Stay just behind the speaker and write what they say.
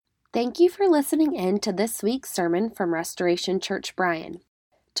Thank you for listening in to this week's sermon from Restoration Church Bryan.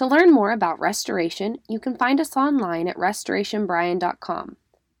 To learn more about Restoration, you can find us online at restorationbryan.com.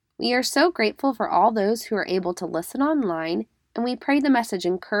 We are so grateful for all those who are able to listen online, and we pray the message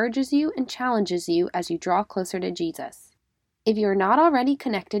encourages you and challenges you as you draw closer to Jesus. If you are not already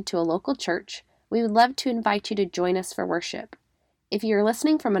connected to a local church, we would love to invite you to join us for worship. If you are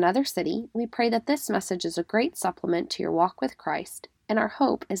listening from another city, we pray that this message is a great supplement to your walk with Christ, and our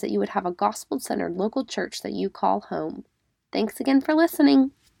hope is that you would have a gospel-centered local church that you call home. Thanks again for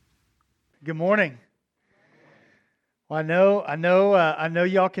listening. Good morning. Well, I know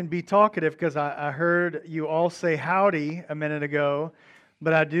y'all can be talkative because I heard you all say howdy a minute ago,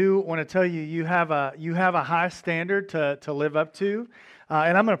 but I do want to tell you you have a high standard to live up to,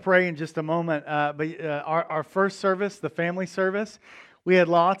 and I'm going to pray in just a moment. But our first service, the family service, we had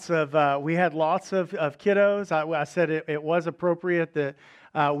lots of kiddos. I said it was appropriate that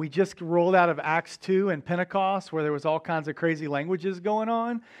we just rolled out of Acts 2 and Pentecost, where there was all kinds of crazy languages going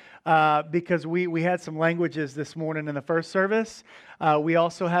on. Because we had some languages this morning in the first service. We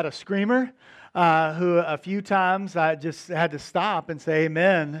also had a screamer who a few times I just had to stop and say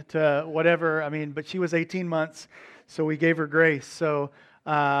amen to whatever. But she was 18 months, so we gave her grace. So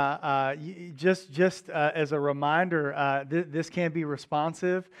just as a reminder, this can be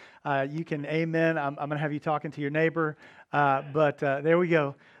responsive. You can amen. I'm going to have you talking to your neighbor. But there we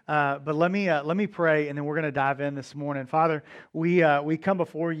go. But let me pray, and then we're going to dive in this morning. Father, we come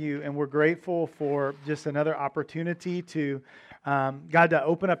before you, and we're grateful for just another opportunity to, God, to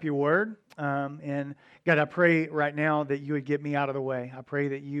open up your word. And God, I pray right now that you would get me out of the way. I pray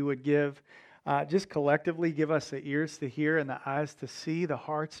that you would just collectively give us the ears to hear and the eyes to see, the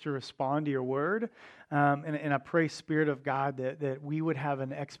hearts to respond to your word. And I pray, Spirit of God, that we would have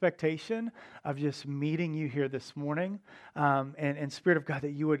an expectation of just meeting you here this morning. And Spirit of God,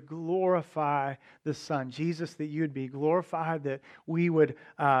 that you would glorify the Son, Jesus, that you would be glorified, that we would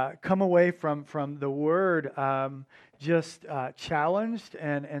come away from the word just challenged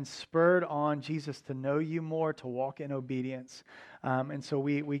and spurred on, Jesus, to know you more, to walk in obedience. And so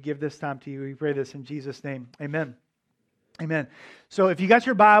we give this time to you. We pray this in Jesus' name. Amen. Amen. So if you got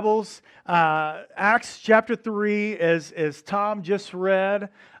your Bibles, Acts chapter 3, as Tom just read,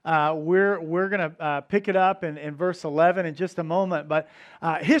 we're going to pick it up in verse 11 in just a moment. But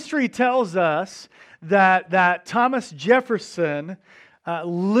history tells us that Thomas Jefferson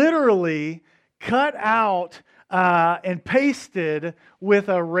literally cut out and pasted with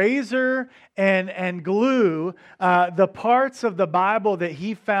a razor and glue the parts of the Bible that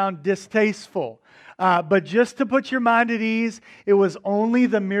he found distasteful. But just to put your mind at ease, it was only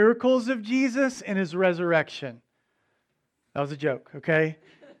the miracles of Jesus and his resurrection. That was a joke, okay?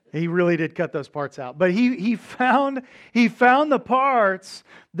 He really did cut those parts out. But he found the parts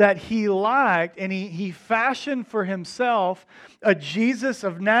that he liked, and he fashioned for himself a Jesus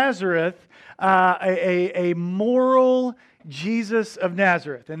of Nazareth, a moral Jesus of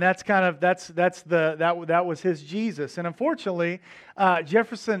Nazareth, and that was his Jesus. And unfortunately,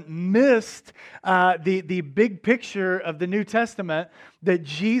 Jefferson missed the big picture of the New Testament, that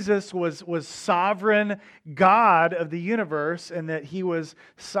Jesus was sovereign God of the universe, and that he was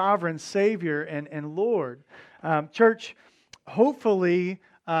sovereign Savior and Lord. Church, hopefully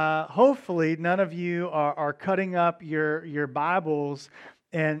none of you are cutting up your Bibles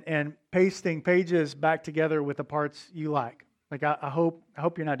and pasting pages back together with the parts you like. Like I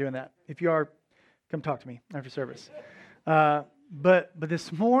hope you're not doing that. If you are, come talk to me after service. But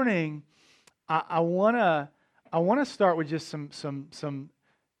this morning, I wanna start with just some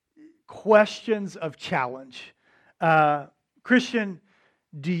questions of challenge. Christian,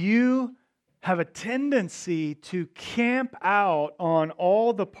 do you have a tendency to camp out on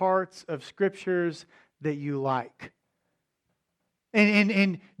all the parts of scriptures that you like?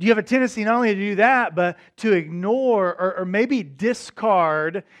 And do you have a tendency not only to do that, but to ignore or maybe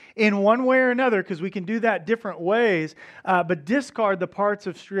discard in one way or another, because we can do that different ways, but discard the parts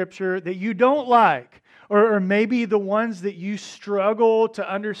of Scripture that you don't like, or maybe the ones that you struggle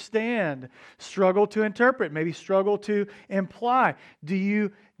to understand, struggle to interpret, maybe struggle to imply? Do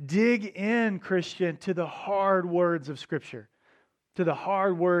you dig in, Christian, to the hard words of Scripture, to the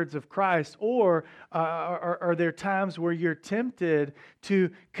hard words of Christ? Or are there times where you're tempted to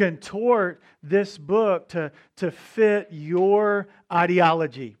contort this book to fit your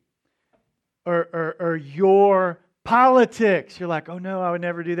ideology or your politics? You're like, oh no, I would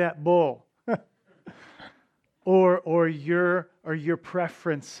never do that. Bull. or your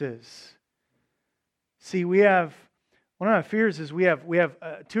preferences. See, one of my fears is we have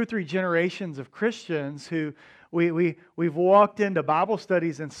 2 or 3 generations of Christians who we've walked into Bible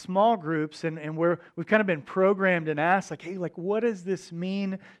studies and small groups, and we've kind of been programmed and asked, like, hey, like, what does this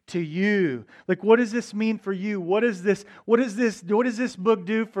mean to you? Like, what does this mean for you? What does this book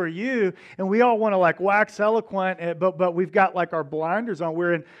do for you? And we all want to like wax eloquent, but we've got like our blinders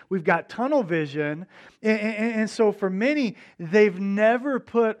on. We've got tunnel vision, and so for many, they've never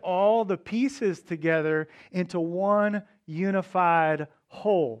put all the pieces together into one unified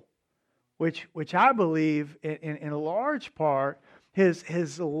whole, which I believe in a large part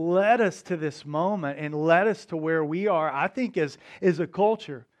has led us to this moment and led us to where we are, I think, as a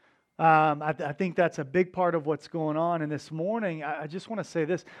culture. I think that's a big part of what's going on. And this morning, I just want to say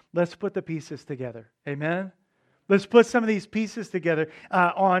this. Let's put the pieces together. Amen? Let's put some of these pieces together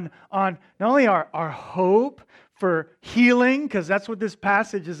on not only our hope for healing, because that's what this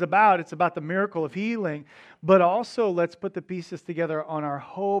passage is about. It's about the miracle of healing. But also, let's put the pieces together on our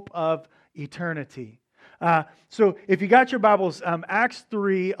hope of eternity. So if you got your Bibles, Acts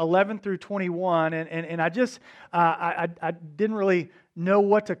 3, 11 through 21, and I didn't really know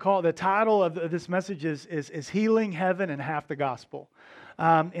what to call it. The title of this message is Healing, Heaven, and Half the Gospel.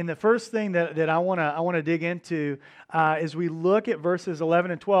 And the first thing that I want to dig into is we look at verses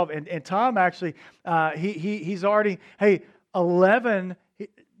 11 and 12. And Tom actually, he's already, 11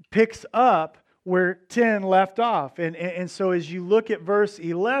 picks up where 10 left off. And so as you look at verse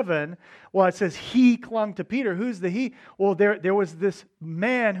 11, well, it says, he clung to Peter. Who's the he? Well, there was this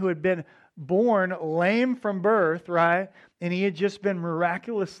man who had been born lame from birth, right? And he had just been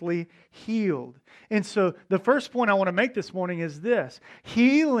miraculously healed. And so the first point I want to make this morning is this.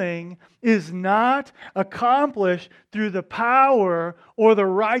 Healing is not accomplished through the power or the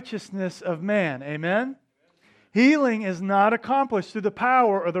righteousness of man. Amen? Healing is not accomplished through the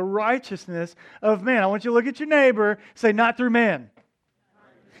power or the righteousness of man. I want you to look at your neighbor, say, not through man.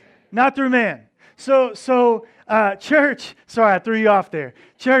 Not through man. So, church, sorry, I threw you off there.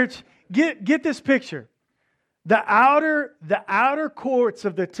 Church, get this picture. The outer courts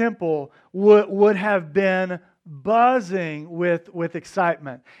of the temple would have been buzzing with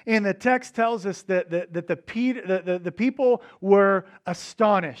excitement. And the text tells us that the people were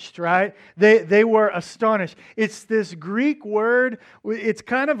astonished, right? They were astonished. It's this Greek word, it's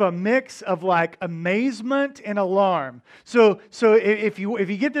kind of a mix of like amazement and alarm. So if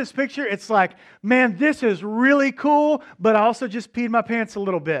you get this picture, it's like, man, this is really cool, but I also just peed my pants a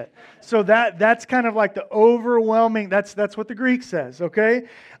little bit. So that's kind of like the overwhelming, that's what the Greek says, okay?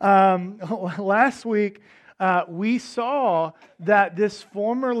 Last week, we saw that this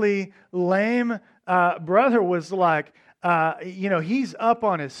formerly lame brother was like, he's up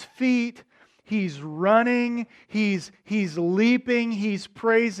on his feet, he's running, he's leaping, he's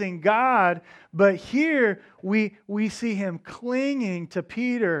praising God. But here we see him clinging to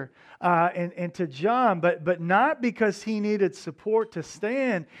Peter and to John, but not because he needed support to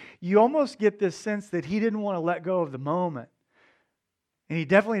stand. You almost get this sense that he didn't want to let go of the moment. And he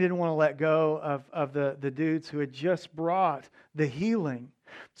definitely didn't want to let go of the dudes who had just brought the healing.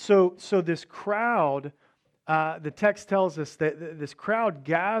 So this crowd, the text tells us that this crowd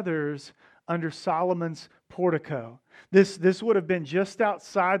gathers under Solomon's portico. This would have been just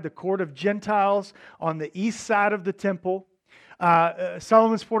outside the court of Gentiles on the east side of the temple.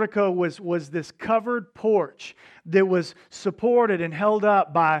 Solomon's portico was this covered porch that was supported and held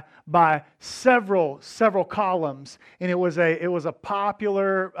up by several columns, and it was a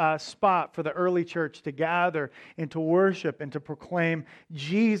popular spot for the early church to gather and to worship and to proclaim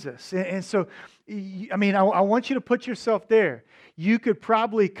Jesus. And so, I mean, I want you to put yourself there. You could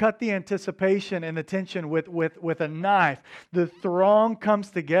probably cut the anticipation and the tension with a knife. The throng comes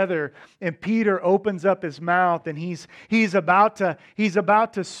together, and Peter opens up his mouth, and he's about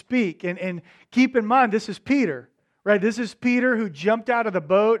to speak. And keep in mind, this is Peter, right? This is Peter who jumped out of the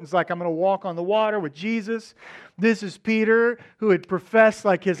boat and is like, I'm going to walk on the water with Jesus. This is Peter who had professed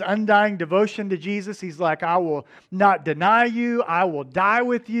like his undying devotion to Jesus. He's like, I will not deny you. I will die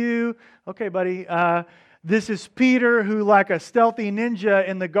with you. Okay, buddy. This is Peter who, like a stealthy ninja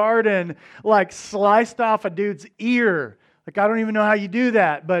in the garden, like sliced off a dude's ear. Like, I don't even know how you do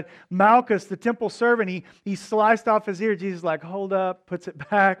that. But Malchus, the temple servant, he sliced off his ear. Jesus is like, hold up, puts it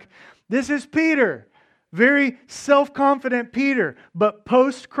back. This is Peter. Very self-confident Peter. But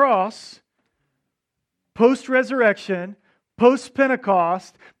post-cross, post-resurrection,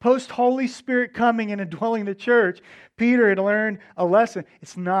 post-Pentecost, post-Holy Spirit coming and indwelling the church, Peter had learned a lesson.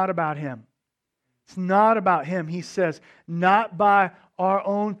 It's not about him. It's not about him. He says, not by our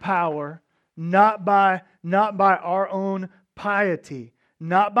own power, not by our own piety,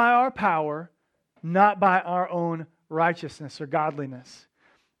 not by our power, not by our own righteousness or godliness.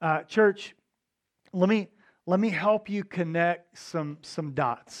 Church, let me let me help you connect some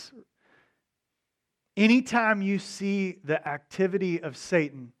dots. Anytime you see the activity of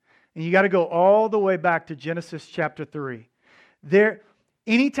Satan, and you got to go all the way back to Genesis chapter 3.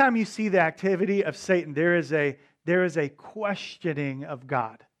 Anytime you see the activity of Satan, there is a questioning of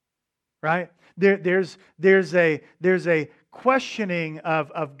God, right? There's a questioning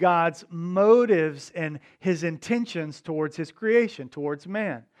of God's motives and His intentions towards His creation, towards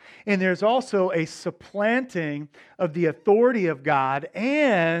man. And there's also a supplanting of the authority of God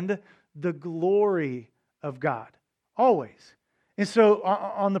and the glory of God, always. And so,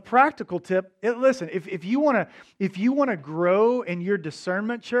 on the practical tip, listen. If you want to grow in your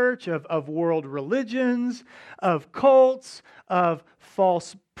discernment, church, of world religions, of cults, of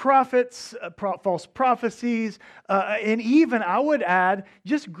false prophets, false prophecies, and even I would add,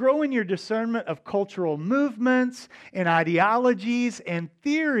 just grow in your discernment of cultural movements and ideologies and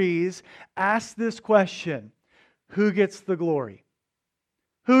theories. Ask this question: who gets the glory?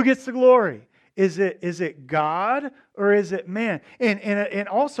 Who gets the glory? Is it God or is it man? And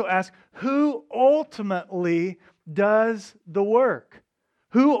also ask, who ultimately does the work?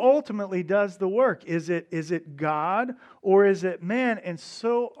 Who ultimately does the work? Is it God or is it man? And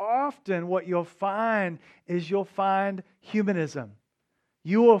so often what you'll find is humanism.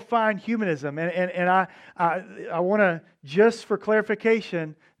 You will find humanism. And I want to, just for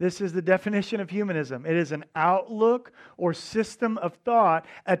clarification, this is the definition of humanism. It is an outlook or system of thought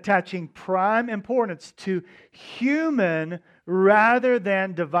attaching prime importance to human rather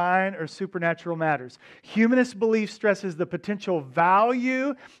than divine or supernatural matters. Humanist belief stresses the potential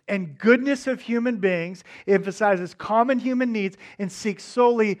value and goodness of human beings, emphasizes common human needs, and seeks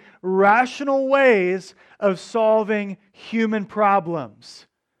solely rational ways of solving human problems.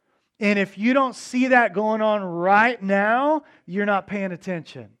 And if you don't see that going on right now, you're not paying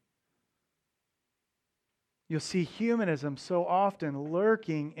attention. You'll see humanism so often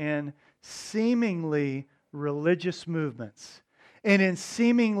lurking in seemingly religious movements and in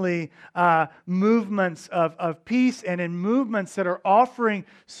seemingly movements of peace and in movements that are offering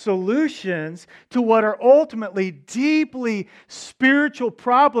solutions to what are ultimately deeply spiritual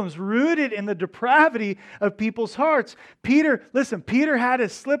problems rooted in the depravity of people's hearts. Peter had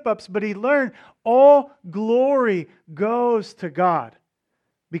his slip-ups, but he learned all glory goes to God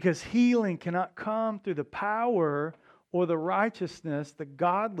because healing cannot come through the power or the righteousness, the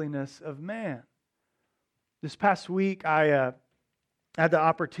godliness of man. This past week, I had the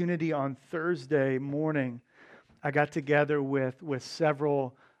opportunity on Thursday morning. I got together with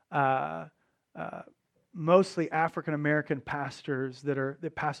several, mostly African American pastors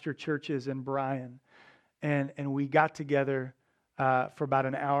that pastor churches in Bryan, and we got together for about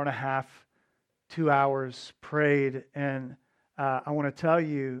an hour and a half, 2 hours, prayed, and I want to tell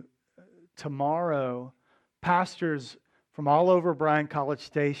you, tomorrow, pastors from all over Bryan College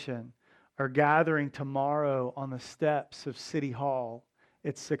Station are gathering tomorrow on the steps of City Hall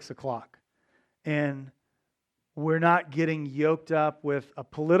at 6 o'clock. And we're not getting yoked up with a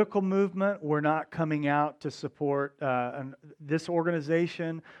political movement. We're not coming out to support this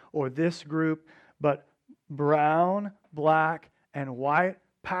organization or this group, but brown, black, and white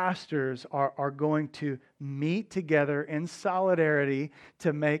pastors are going to meet together in solidarity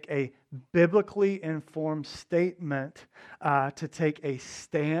to make a biblically informed statement, to take a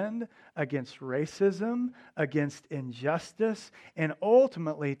stand against racism, against injustice, and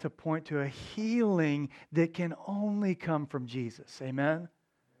ultimately to point to a healing that can only come from Jesus. Amen?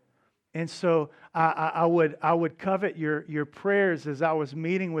 And so I would covet your prayers as I was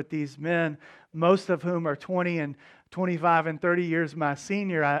meeting with these men, most of whom are 20 and 25 and 30 years my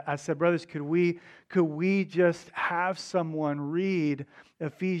senior. I said, brothers, could we just have someone read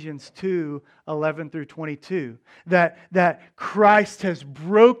Ephesians 2:11 through 22? That Christ has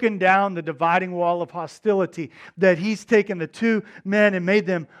broken down the dividing wall of hostility, that He's taken the two men and made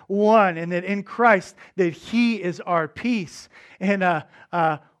them one, and that in Christ that He is our peace. And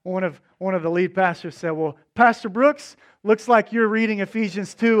one of the lead pastors said, well, Pastor Brooks, looks like you're reading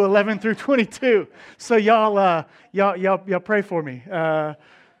Ephesians 2:11 through 22. So y'all pray for me.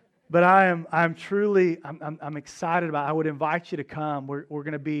 But I'm truly excited about it. I would invite you to come. We're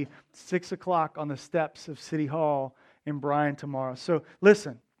going to be 6 o'clock on the steps of City Hall in Bryan tomorrow. So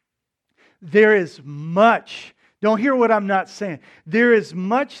listen, there is much. Don't hear what I'm not saying. There is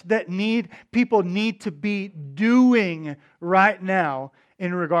much that people need to be doing right now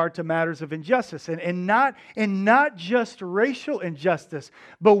in regard to matters of injustice, and not just racial injustice,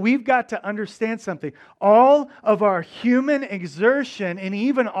 but we've got to understand something. All of our human exertion and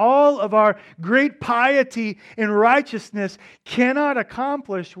even all of our great piety and righteousness cannot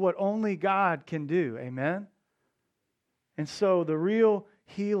accomplish what only God can do. Amen? And so the real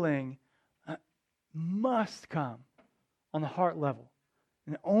healing must come on the heart level.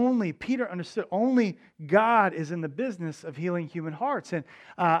 And only, Peter understood, only God is in the business of healing human hearts. And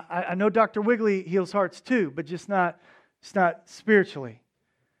I know Dr. Wigley heals hearts too, but it's not spiritually.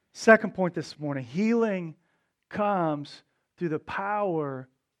 Second point this morning, healing comes through the power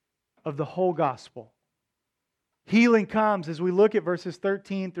of the whole gospel. Healing comes as we look at verses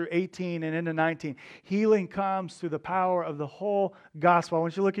 13 through 18 and into 19. Healing comes through the power of the whole gospel. I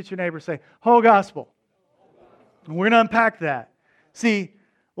want you to look at your neighbor and say, whole gospel. And we're going to unpack that. See,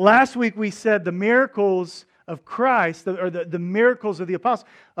 last week we said the miracles of Christ, or the miracles of the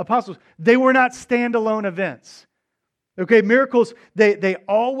apostles, they were not standalone events. Okay, miracles, they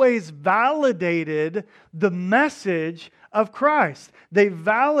always validated the message of Christ. They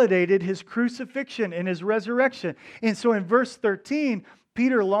validated His crucifixion and His resurrection. And so in verse 13,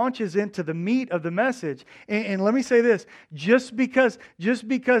 Peter launches into the meat of the message. And let me say this, just because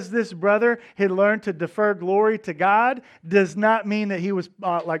this brother had learned to defer glory to God does not mean that he was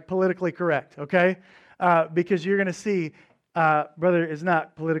politically correct, okay? Because you're going to see, brother is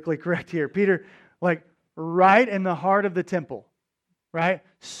not politically correct here. Peter, right in the heart of the temple, right?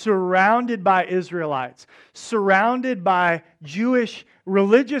 Surrounded by Israelites, surrounded by Jewish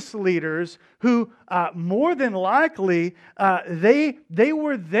religious leaders who more than likely, they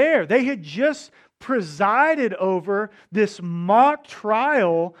were there. They had just presided over this mock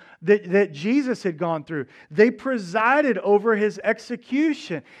trial that Jesus had gone through. They presided over His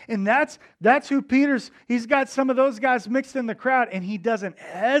execution. And that's who he's got some of those guys mixed in the crowd, and he doesn't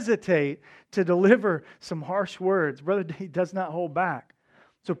hesitate to deliver some harsh words. Brother, he does not hold back.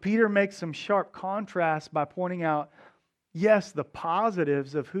 So Peter makes some sharp contrast by pointing out, yes, the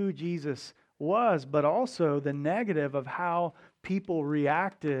positives of who Jesus was, but also the negative of how people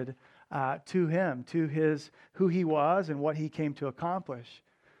reacted to Him, to who He was and what He came to accomplish.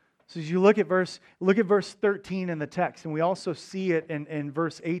 So as you look at verse 13 in the text, and we also see it in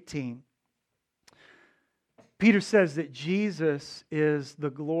verse 18. Peter says that Jesus is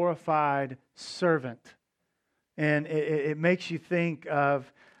the glorified servant. And it makes you think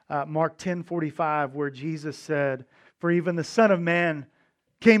of Mark 10:45, where Jesus said, "For even the Son of Man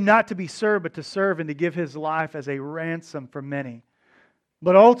came not to be served, but to serve and to give His life as a ransom for many."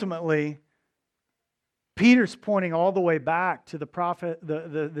 But ultimately, Peter's pointing all the way back to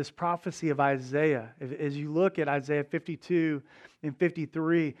this prophecy of Isaiah. As you look at Isaiah 52 and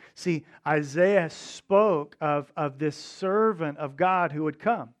 53, see, Isaiah spoke of this servant of God who would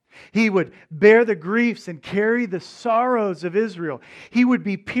come. He would bear the griefs and carry the sorrows of Israel. He would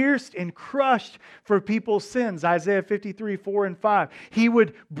be pierced and crushed for people's sins, Isaiah 53, 4 and 5. He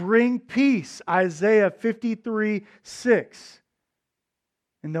would bring peace, Isaiah 53, 6.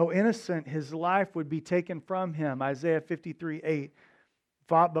 And though innocent, His life would be taken from Him, Isaiah 53, 8.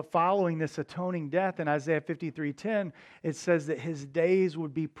 But following this atoning death in Isaiah 53:10, it says that His days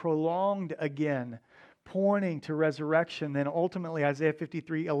would be prolonged again, pointing to resurrection. Then ultimately Isaiah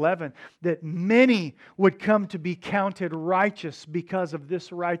 53:11, that many would come to be counted righteous because of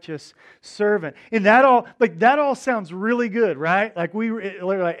this righteous servant. And that all sounds really good, right? We're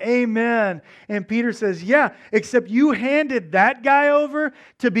like, amen. And Peter says, yeah, except you handed that guy over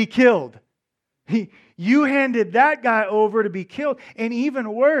to be killed. You handed that guy over to be killed. And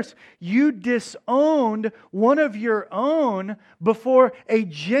even worse, you disowned one of your own before a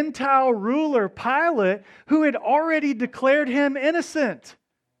Gentile ruler, Pilate, who had already declared him innocent.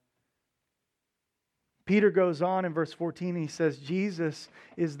 Peter goes on in verse 14, and he says, Jesus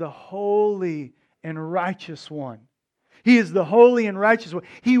is the holy and righteous one. He is the holy and righteous one.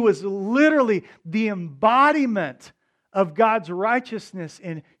 He was literally the embodiment of God's righteousness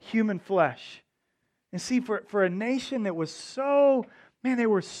in human flesh. And see, for a nation that was they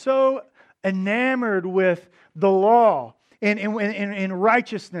were so enamored with the law and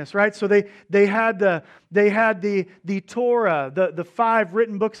righteousness, right? So they had the Torah, the 5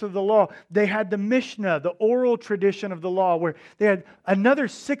 written books of the law. They had the Mishnah, the oral tradition of the law, where they had another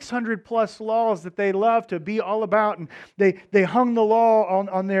 600 plus laws that they loved to be all about, and they hung the law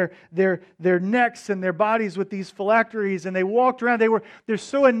on their necks and their bodies with these phylacteries, and they walked around. They're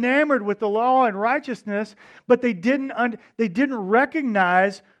so enamored with the law and righteousness, but they didn't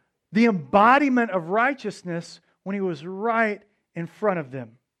recognize the embodiment of righteousness when He was right in front of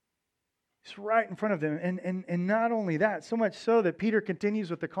them. He's right in front of them. And not only that, so much so that Peter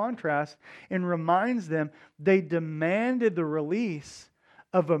continues with the contrast and reminds them they demanded the release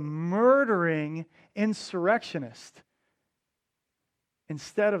of a murdering insurrectionist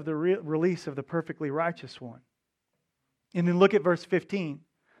instead of the release of the perfectly righteous one. And then look at verse 15.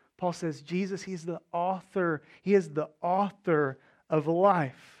 Paul says, Jesus, He's the author. He is the author of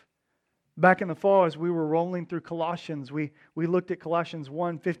life. Back in the fall, as we were rolling through Colossians, we looked at Colossians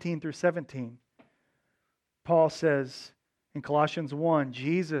 1, 15 through 17. Paul says in Colossians 1,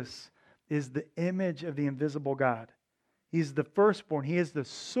 Jesus is the image of the invisible God. He's the firstborn. He is the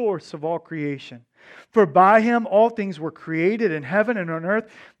source of all creation. For by Him all things were created in heaven and on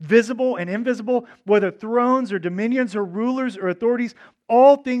earth, visible and invisible, whether thrones or dominions or rulers or authorities.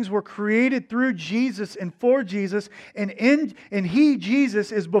 All things were created through Jesus and for Jesus. And He,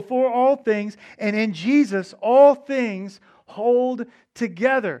 Jesus, is before all things. And in Jesus, all things hold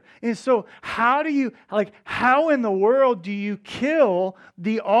together. And so how in the world do you kill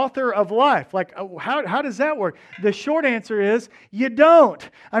the author of life? Like, how does that work? The short answer is you don't.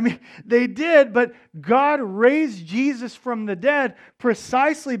 I mean, they did, but God raised Jesus from the dead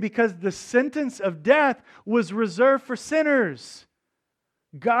precisely because the sentence of death was reserved for sinners.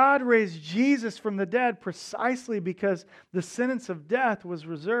 God raised Jesus from the dead precisely because the sentence of death was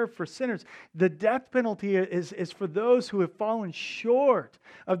reserved for sinners. The death penalty is for those who have fallen short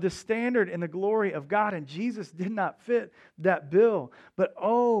of the standard and the glory of God, and Jesus did not fit that bill. But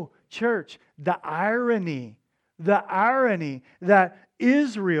oh, church, the irony that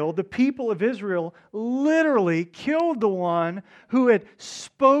Israel, the people of Israel, literally killed the one who had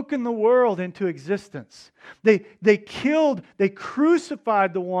spoken the world into existence. They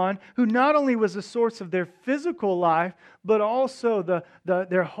crucified the one who not only was the source of their physical life, but also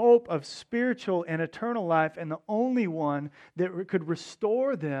their hope of spiritual and eternal life, and the only one that could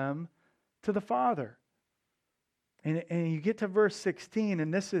restore them to the Father. And you get to verse 16,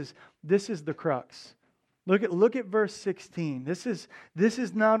 and this is the crux. Look at verse 16. This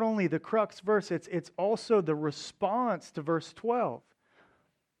is not only the crux verse, it's also the response to verse 12.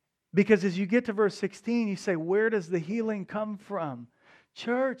 Because as you get to verse 16, you say, where does the healing come from?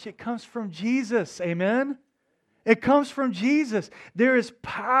 Church, it comes from Jesus. Amen? It comes from Jesus. There is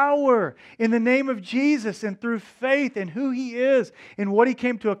power in the name of Jesus and through faith in who He is and what He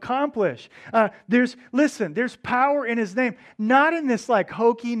came to accomplish. There's power in His name. Not in this like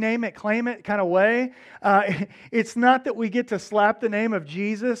hokey name it, claim it kind of way. It's not that we get to slap the name of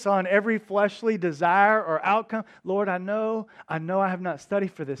Jesus on every fleshly desire or outcome. Lord, I know I have not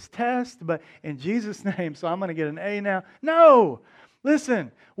studied for this test, but in Jesus' name, so I'm going to get an A now. No!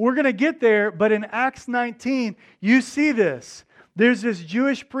 Listen, we're going to get there, but in Acts 19, you see this. There's this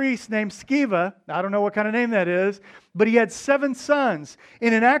Jewish priest named Sceva. I don't know what kind of name that is, but he had 7 sons.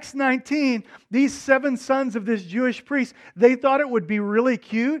 And in Acts 19, these 7 sons of this Jewish priest, they thought it would be really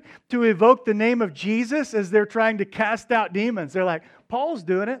cute to evoke the name of Jesus as they're trying to cast out demons. They're like, Paul's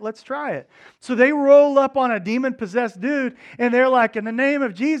doing it, let's try it. So they roll up on a demon-possessed dude, and they're like, in the name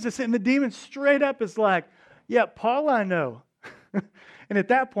of Jesus, and the demon straight up is like, yeah, Paul I know. And at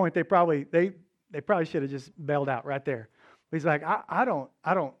that point, they probably should have just bailed out right there. He's like, I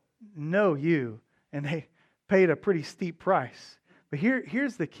don't know you, and they paid a pretty steep price. But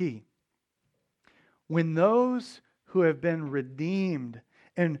here's the key: when those who have been redeemed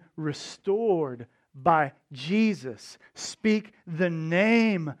and restored by Jesus speak the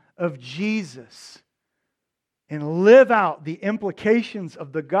name of Jesus and live out the implications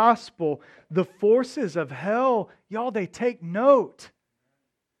of the gospel, the forces of hell, y'all, they take note.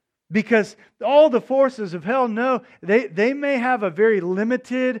 Because all the forces of hell know they may have a very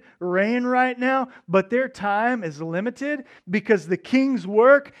limited reign right now, but their time is limited because the king's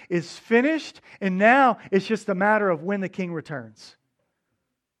work is finished, and now it's just a matter of when the king returns.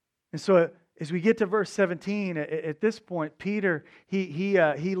 And so as we get to verse 17, at this point, Peter,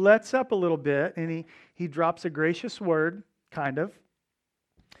 he lets up a little bit, and he drops a gracious word, kind of.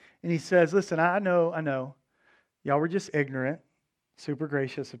 And he says, listen, I know, y'all were just ignorant. Super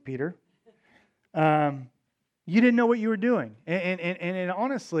gracious of Peter. You didn't know what you were doing. And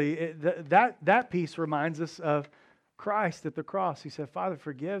honestly, that piece reminds us of Christ at the cross. He said, Father,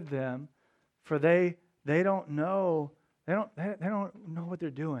 forgive them, for they don't know what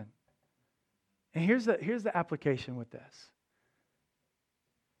they're doing. And here's the application with this.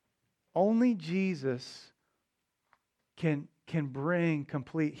 Only Jesus can bring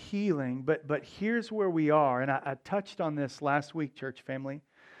complete healing, but here's where we are, and I touched on this last week, church family.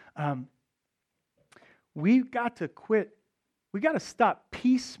 We've got to quit. We've got to stop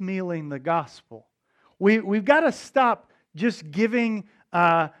piecemealing the gospel. We've got to stop just giving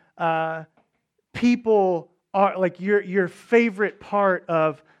people like your favorite part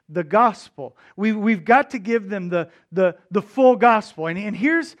of the gospel. We've got to give them the full gospel. And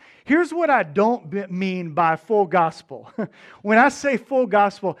here's what I don't mean by full gospel. When I say full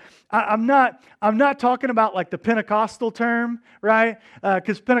gospel, I'm not talking about like the Pentecostal term, right?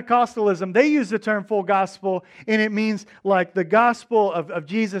 Because Pentecostalism, they use the term full gospel, and it means like the gospel of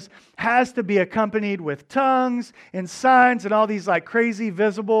Jesus has to be accompanied with tongues and signs and all these like crazy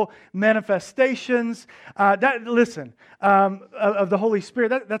visible manifestations. Listen, of the Holy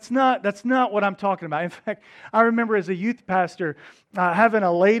Spirit. That's not what I'm talking about. In fact, I remember as a youth pastor having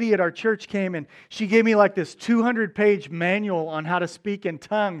a lady at our church came and she gave me like this 200-page manual on how to speak in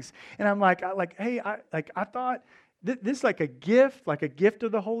tongues, and I'm like, hey, I thought this is like a gift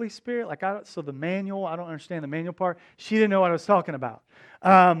of the Holy Spirit. So the manual, I don't understand the manual part. She didn't know what I was talking about.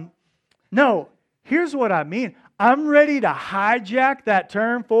 No, here's what I mean. I'm ready to hijack that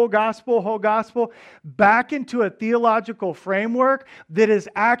term, full gospel, whole gospel, back into a theological framework that is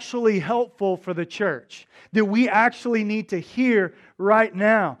actually helpful for the church, that we actually need to hear right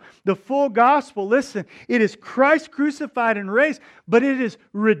now. The full gospel, listen, it is Christ crucified and raised, but it is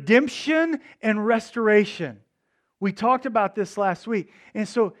redemption and restoration. We talked about this last week. And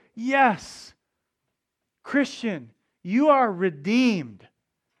so, yes, Christian, you are redeemed.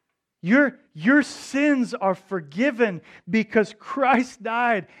 Your sins are forgiven because Christ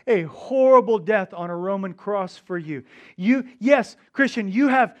died a horrible death on a Roman cross for you. Yes, Christian, you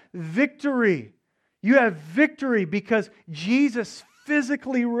have victory. You have victory because Jesus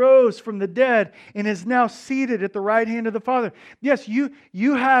physically rose from the dead and is now seated at the right hand of the Father. Yes,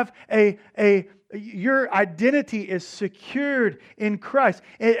 you have your identity is secured in Christ,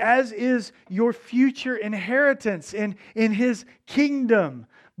 as is your future inheritance in His kingdom.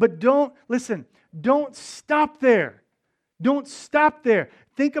 But don't stop there. Don't stop there.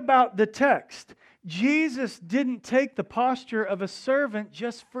 Think about the text. Jesus didn't take the posture of a servant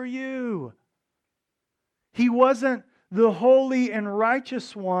just for you. He wasn't the holy and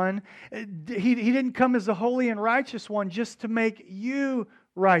righteous one. He didn't come as the holy and righteous one just to make you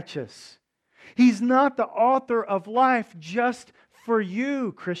righteous. He's not the author of life just for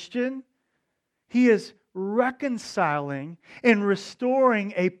you, Christian. He is reconciling and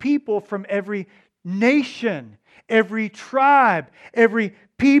restoring a people from every nation, every tribe, every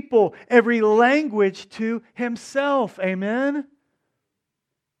people, every language to Himself. Amen?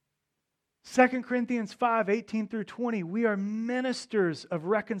 2 Corinthians 5:18-20, we are ministers of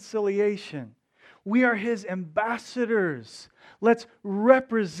reconciliation. We are His ambassadors. Let's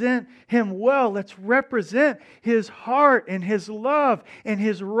represent Him well. Let's represent His heart and His love and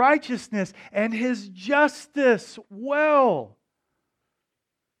His righteousness and His justice well.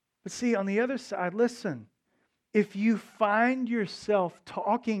 But see, on the other side, listen, if you find yourself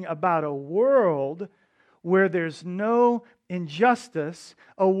talking about a world where there's no injustice,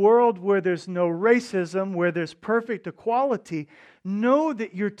 a world where there's no racism, where there's perfect equality, know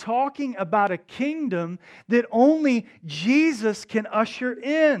that you're talking about a kingdom that only Jesus can usher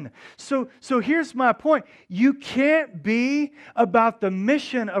in. So here's my point. You can't be about the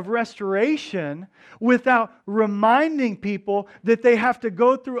mission of restoration without reminding people that they have to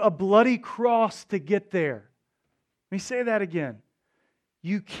go through a bloody cross to get there. Let me say that again.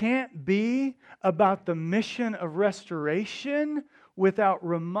 You can't be about the mission of restoration without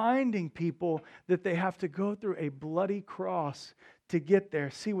reminding people that they have to go through a bloody cross to get there.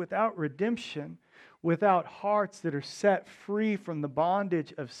 See, without redemption, without hearts that are set free from the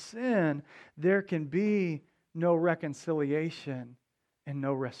bondage of sin, there can be no reconciliation and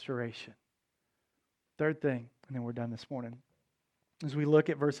no restoration. Third thing, and then we're done this morning, as we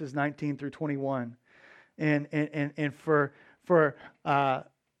look at verses 19-21, and for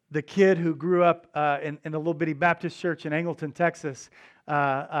the kid who grew up in a little bitty Baptist church in Angleton, Texas,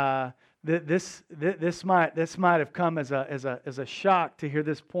 this might have come as a shock to hear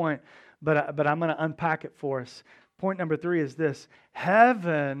this point, but I'm going to unpack it for us. Point number 3 is this: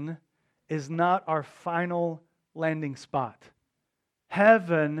 heaven is not our final landing spot.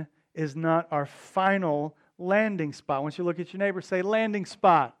 Heaven is not our final landing spot. I want you to look at your neighbor, say landing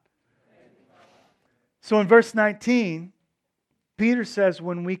spot. So in verse 19, Peter says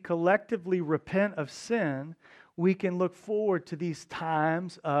when we collectively repent of sin, we can look forward to these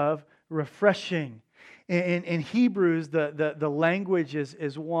times of refreshing. In Hebrews, the language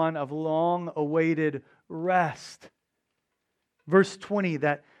is one of long-awaited rest. Verse 20,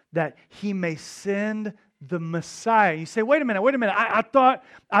 that He may send the Messiah. You say, wait a minute. I thought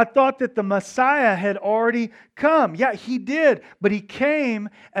that the Messiah had already come. Yeah, He did, but He came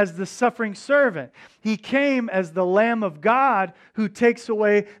as the suffering servant. He came as the Lamb of God who takes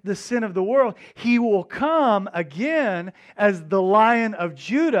away the sin of the world. He will come again as the Lion of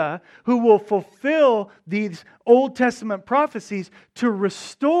Judah who will fulfill these Old Testament prophecies to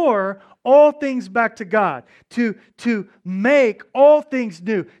restore all things back to God, to make all things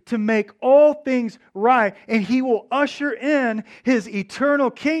new, to make all things right, and He will usher in His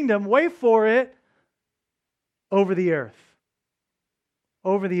eternal kingdom, wait for it, over the earth.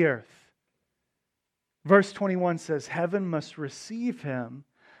 Over the earth. Verse 21 says, heaven must receive Him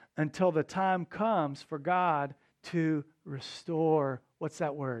until the time comes for God to restore, what's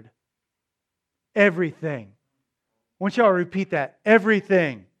that word? Everything. I want y'all to repeat that.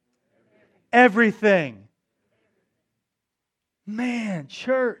 Everything. Everything. Man,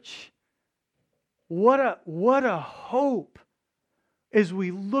 church, what a hope as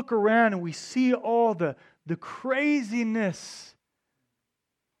we look around and we see all the craziness.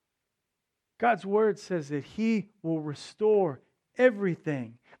 God's Word says that He will restore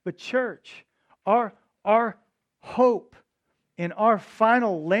everything. But church, our hope in our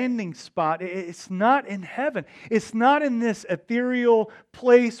final landing spot, it's not in heaven. It's not in this ethereal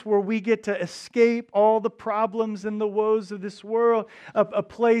place where we get to escape all the problems and the woes of this world, a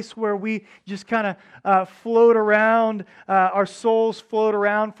place where we just kind of float around, our souls float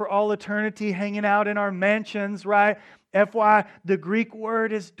around for all eternity, hanging out in our mansions, right? FY, the Greek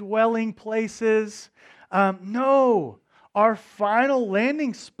word is dwelling places. No, our final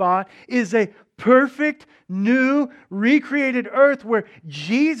landing spot is a perfect, new, recreated earth where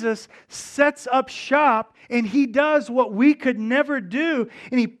Jesus sets up shop and He does what we could never do.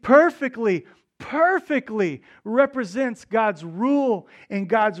 And He perfectly represents God's rule and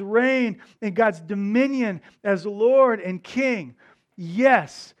God's reign and God's dominion as Lord and King.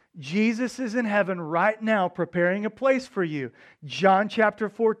 Yes, Jesus is in heaven right now preparing a place for you. John chapter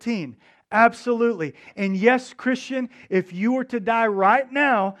 14. Absolutely. And yes, Christian, if you were to die right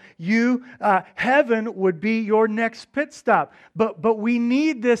now, heaven would be your next pit stop. But we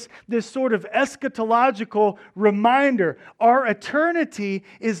need this sort of eschatological reminder. Our eternity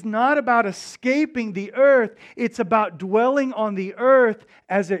is not about escaping the earth. It's about dwelling on the earth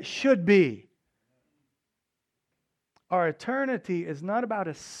as it should be. Our eternity is not about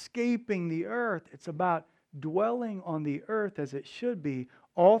escaping the earth. It's about dwelling on the earth as it should be.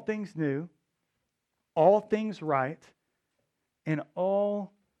 All things new, all things right, and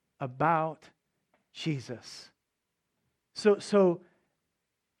all about Jesus. So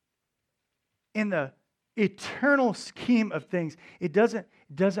in the eternal scheme of things, it doesn't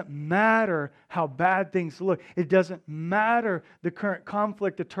matter how bad things look. It doesn't matter the current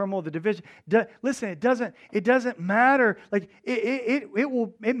conflict, the turmoil, the division. Listen, it doesn't matter. Like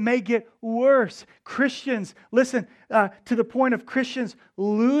it may get worse. Christians, listen, to the point of Christians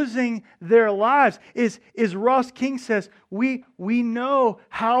losing their lives. Is Ross King says, we know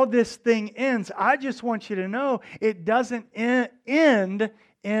how this thing ends. I just want you to know it doesn't end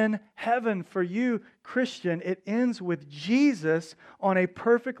in heaven for you, Christian. It ends with Jesus on a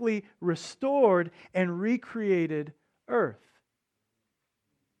perfectly restored and recreated earth.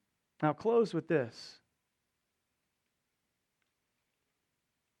 Now, close with this.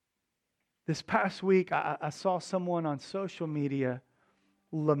 This past week, I saw someone on social media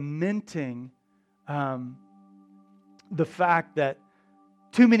lamenting the fact that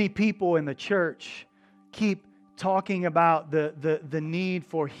too many people in the church keep talking about the need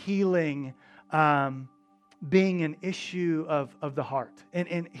for healing being an issue of the heart.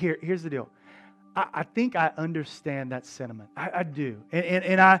 And here's the deal. I think I understand that sentiment. I do.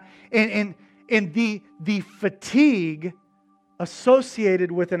 And the fatigue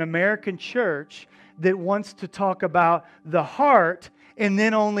associated with an American church that wants to talk about the heart and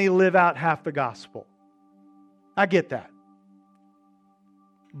then only live out half the gospel. I get that.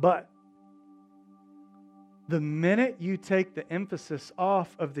 But the minute you take the emphasis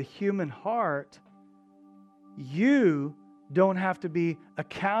off of the human heart, you don't have to be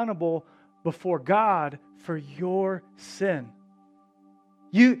accountable before God for your sin.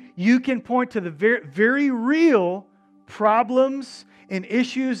 You can point to the very real problems and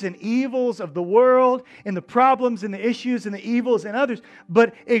issues and evils of the world and the problems and the issues and the evils and others,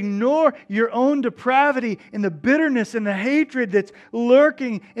 but ignore your own depravity and the bitterness and the hatred that's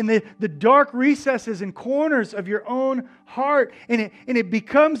lurking in the dark recesses and corners of your own heart. And it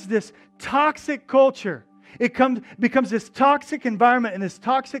becomes this toxic culture. It becomes this toxic environment and this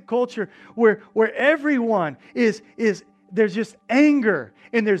toxic culture where everyone is there's just anger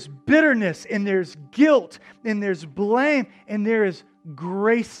and there's bitterness and there's guilt and there's blame and there is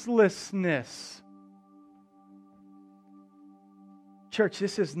gracelessness. Church,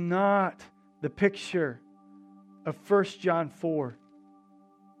 this is not the picture of 1 John 4.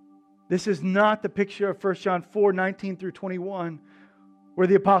 This is not the picture of 1 John 4, 19 through 21, where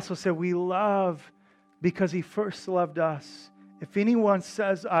the apostle said, we love because he first loved us. If anyone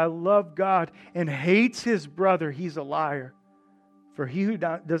says, I love God and hates his brother, he's a liar. For he who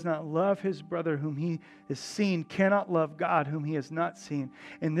does not love his brother whom he has seen cannot love God whom he has not seen.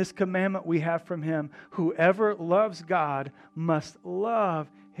 And this commandment we have from him, whoever loves God must love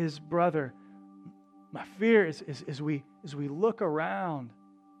his brother. My fear is as we look around,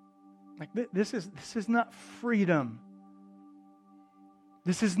 like this is not freedom.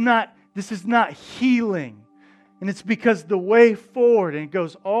 This is not healing. And it's because the way forward, and it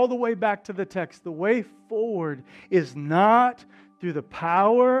goes all the way back to the text, the way forward is not through the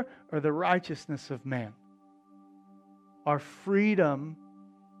power or the righteousness of man. Our freedom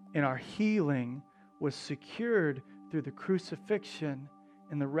and our healing was secured through the crucifixion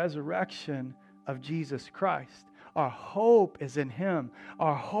and the resurrection of Jesus Christ. Our hope is in Him.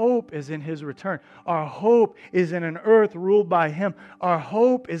 Our hope is in His return. Our hope is in an earth ruled by Him. Our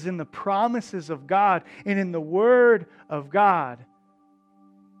hope is in the promises of God and in the Word of God.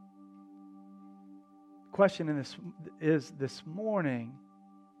 The question is this morning,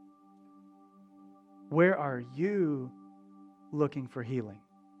 where are you looking for healing?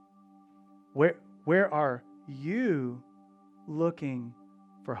 Where are you looking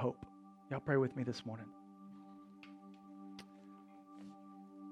for hope? Y'all pray with me this morning.